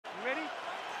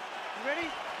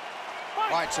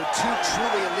All right, so two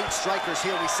truly elite strikers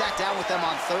here. We sat down with them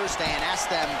on Thursday and asked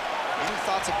them any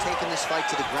thoughts of taking this fight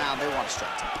to the ground. They want to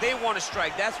strike tonight. They want to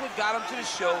strike. That's what got them to the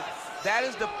show. That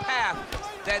is the path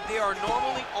that they are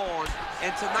normally on,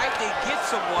 and tonight they get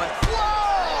someone. Whoa!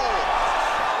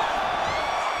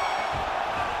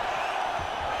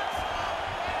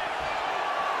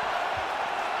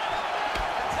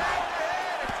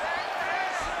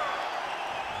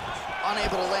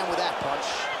 Unable to land with that punch.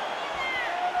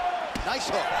 Nice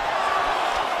hook.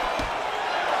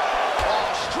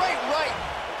 Oh, straight right.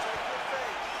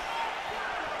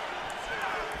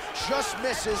 Just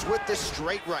misses with the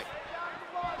straight right.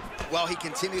 Well, he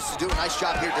continues to do a nice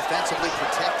job here defensively,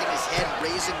 protecting his head,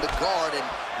 raising the guard, and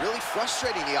really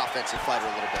frustrating the offensive fighter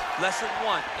a little bit. Lesson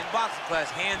 1 in boxing class,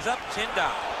 hands up, chin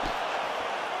down.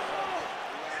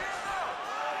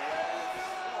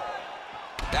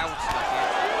 That one snuck in.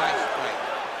 Nice strike.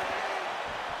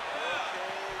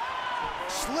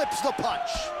 Slips the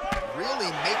punch.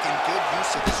 Really making good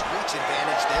use of his reach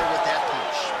advantage there with that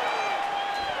punch.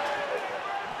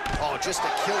 Oh, just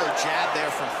a killer jab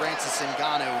there from Francis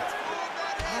Ngannou.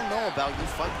 I don't know about you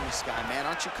fighting this guy, man.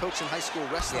 Aren't you coaching high school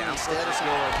wrestling instead or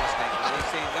something? When they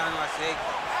say Ngannou, I say,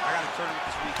 I got a tournament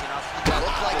this weekend. I'll see you.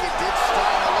 Looked like it did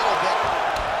sting a little bit.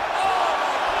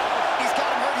 He's got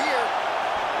him hurt here.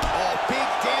 Oh, big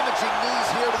damaging knees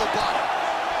here to the body.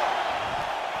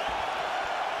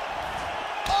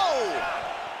 Oh!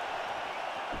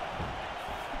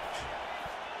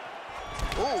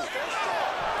 Ooh.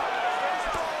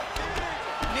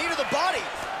 Knee to the body.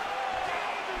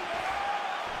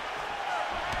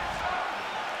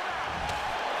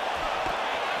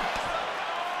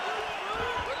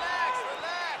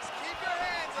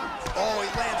 Oh, he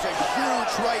lands a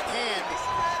huge right hand.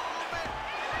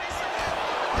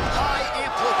 High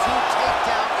amplitude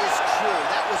takedown is true.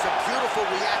 That was a beautiful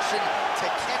reaction to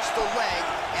catch the leg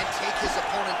and take his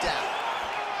opponent down.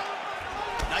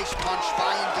 Nice punch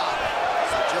by Ngannou.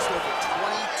 So just over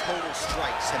 20 total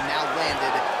strikes have now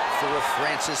landed for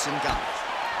Francis Ngannou.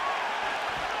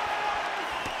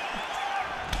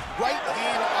 Right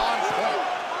hand on point.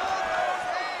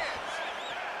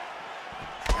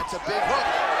 That's a big hook.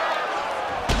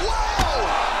 Whoa!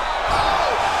 Oh!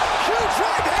 Huge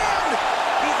right hand!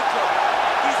 He's in trouble.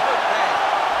 He's hurt bad.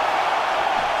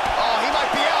 Oh, he might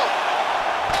be out.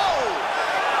 Oh!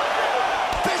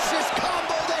 Vicious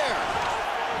combo there.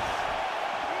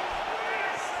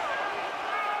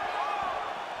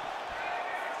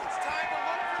 It's time to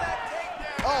look for that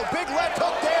takedown. Oh, big left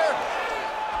hook there.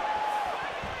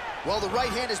 Well, the right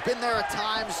hand has been there at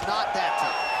times, not that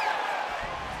time.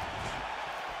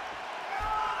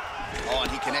 Oh,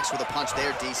 and he connects with a punch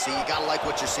there, DC. You gotta like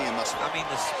what you're seeing thus far. I mean,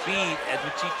 the speed at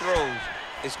which he throws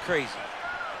is crazy.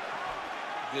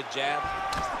 Good jab.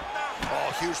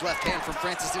 Oh, huge left hand from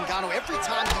Francis Ngannou. Every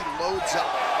time he loads up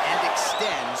and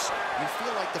extends, you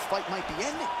feel like the fight might be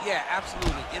ending. Yeah,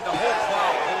 absolutely. And the whole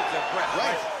crowd holds their breath.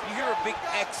 Right. You hear a big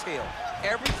exhale.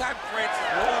 Every time Francis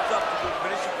loads up to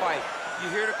finish a fight,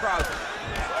 you hear the crowd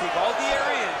take all the air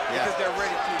in because they're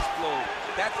ready to explode.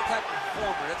 That's the type of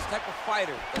performer, that's the type of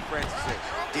fighter that Francis is.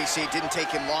 DC, didn't take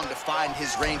him long to find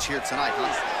his range here tonight,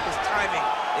 huh? His timing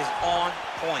is on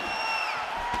point.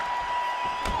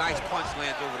 Nice punch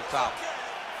lands over the top.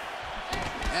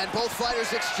 And both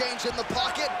fighters exchange in the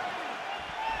pocket.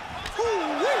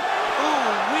 Ooh-wee!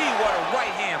 Ooh-wee, what a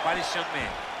right hand by this young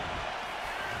man.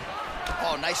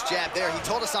 Oh, nice jab there. He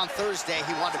told us on Thursday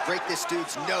he wanted to break this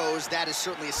dude's nose. That is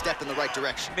certainly a step in the right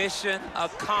direction. Mission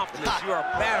accomplished. You are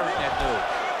battering that dude.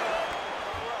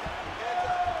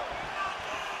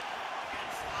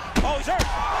 Oh, he's hurt.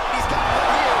 He's got him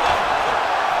here.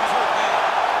 He's hurt bad.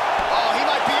 Oh, he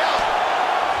might be out.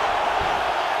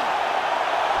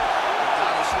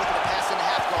 Ngannou's looking to pass into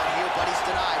half guard here, but he's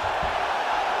denied.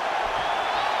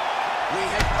 We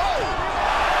hit. Oh!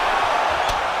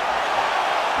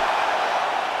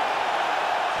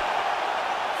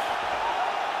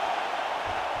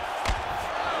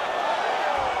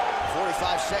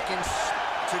 45 seconds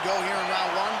to go here in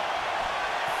round one.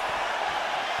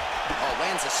 Oh,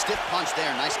 lands a stiff punch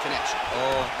there. Nice connection.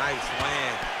 Oh, nice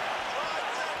land.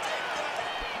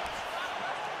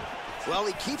 Well,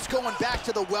 he keeps going back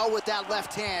to the well with that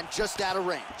left hand, just out of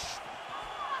range.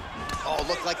 Oh,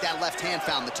 looked like that left hand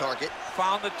found the target.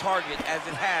 Found the target, as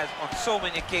it has on so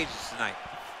many occasions tonight.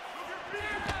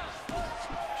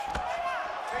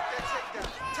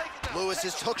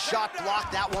 Lewis's hook shot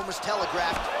blocked. That one was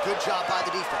telegraphed. Good job by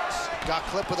the defense. Got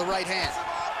clipped with the right hand.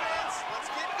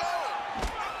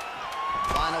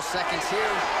 Final seconds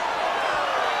here.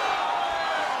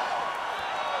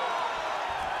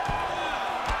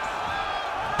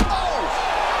 Oh!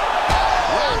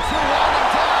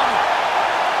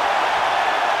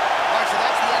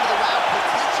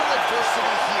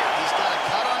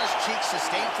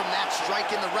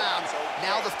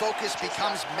 focus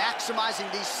becomes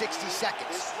maximizing these 60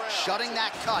 seconds, shutting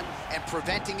that cut and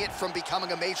preventing it from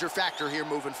becoming a major factor here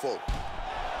moving forward.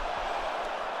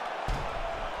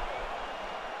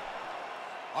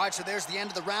 All right, so there's the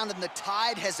end of the round, and the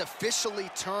tide has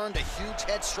officially turned. A huge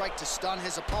head strike to stun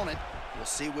his opponent. We'll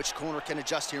see which corner can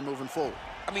adjust here moving forward.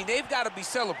 I mean, they've got to be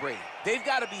celebrating. They've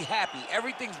got to be happy.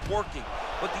 Everything's working.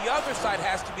 But the other side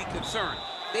has to be concerned.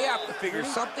 They have to figure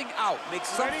something out, make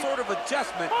some sort of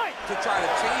adjustment to try to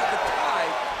change the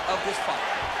tide of this fight.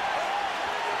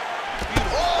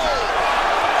 Beautiful.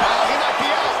 Oh, he might be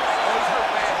out. Oh, he's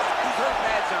hurt bad. He's hurt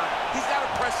bad, John. He's got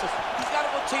to press this. He's got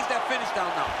to go chase that finish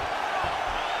down now.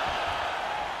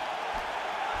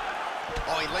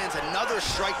 Oh, he lands another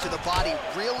strike to the body,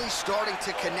 really starting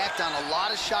to connect on a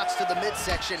lot of shots to the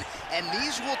midsection, and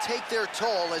these will take their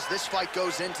toll as this fight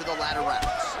goes into the latter rounds.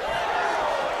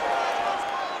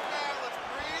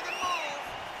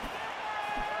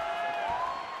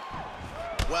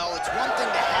 Well, it's one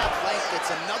thing to have length,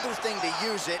 it's another thing to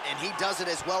use it, and he does it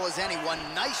as well as anyone.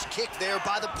 Nice kick there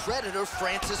by the Predator,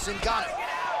 Francis Ngannou.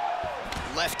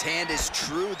 Left hand is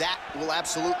true, that will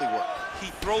absolutely work.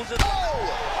 He throws it.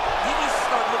 Oh! He needs to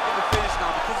start looking to finish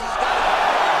now because he's got to be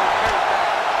very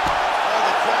bad. Oh,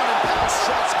 the ground and pound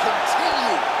shots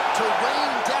continue to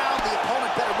rain down. The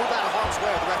opponent better move out of harm's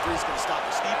way or the referee's going to stop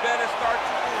this. He better start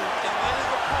to move, and when his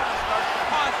opponent starts to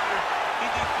posture, he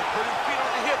needs to put his feet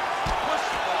on the hip, push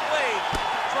him away,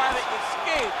 try to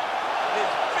escape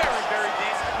this very, very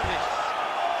dangerous position.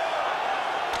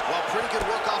 Well, pretty good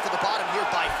work off of the bottom here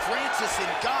by Francis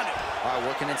Ngannou. All right,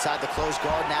 working inside the closed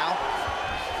guard now.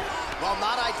 Well,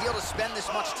 not ideal to spend this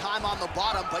much time on the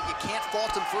bottom, but you can't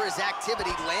fault him for his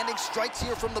activity. Landing strikes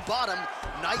here from the bottom.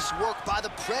 Nice work by the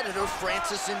Predator,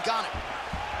 Francis Ngannou.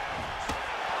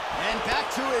 And back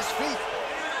to his feet.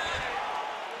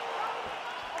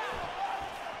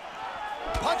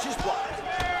 Punches blocked.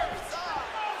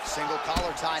 Single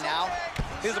collar tie now.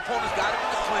 His opponent's got him in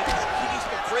the clinch. He needs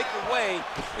to break away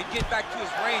and get back to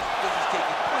his range because he's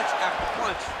taking punch after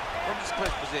punch from his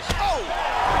clinch position. Oh!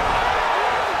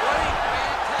 What a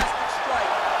fantastic strike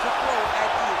to throw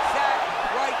at the exact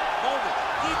right moment.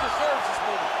 He deserves this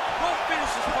moment. Go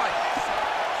finish this fight.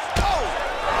 Oh!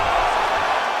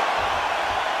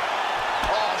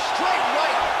 Oh, straight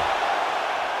right.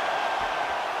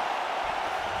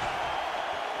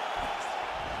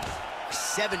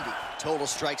 70 total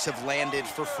strikes have landed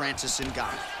for Francis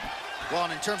Ngannou. Well,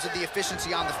 and in terms of the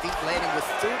efficiency on the feet, landing with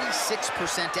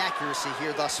 36% accuracy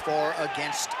here thus far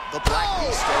against the Black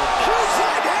Beast. Huge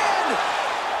right hand!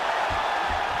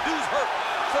 Dude's hurt.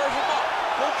 Serve him up.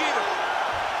 Go get him.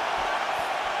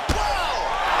 Wow!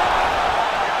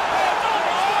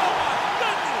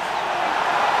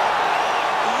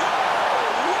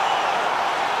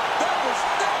 That was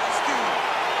nasty.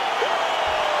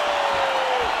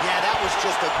 Yeah, that was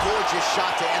just a gorgeous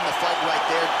shot to end the fight right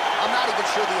there. I'm not even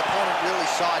sure the opponent really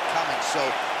saw it coming. So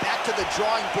back to the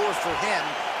drawing board for him,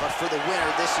 but for the winner,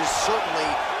 this is certainly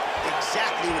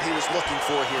exactly what he was looking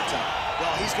for here tonight.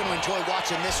 Well, he's going to enjoy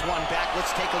watching this one back.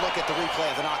 Let's take a look at the replay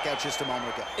of the knockout just a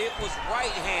moment ago. It was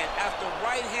right hand after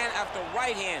right hand after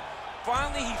right hand.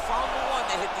 Finally, he found the one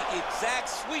that hit the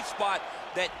exact sweet spot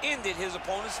that ended his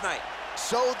opponent's night.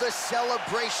 So the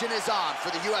celebration is on for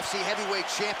the UFC heavyweight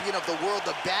champion of the world,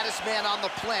 the baddest man on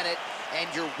the planet, and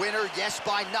your winner, yes,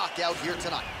 by knockout here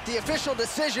tonight. The official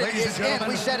decision is in.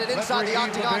 We said it inside the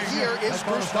octagon. Here is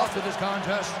Bruce stop to this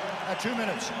contest at 2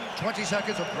 minutes, 20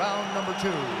 seconds of round number 2.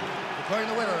 Declaring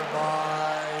the winner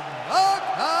by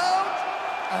knockout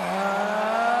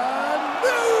and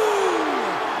new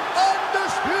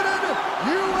undisputed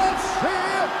UFC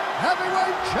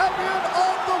heavyweight champion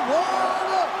of the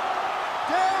world,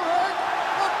 Derrick.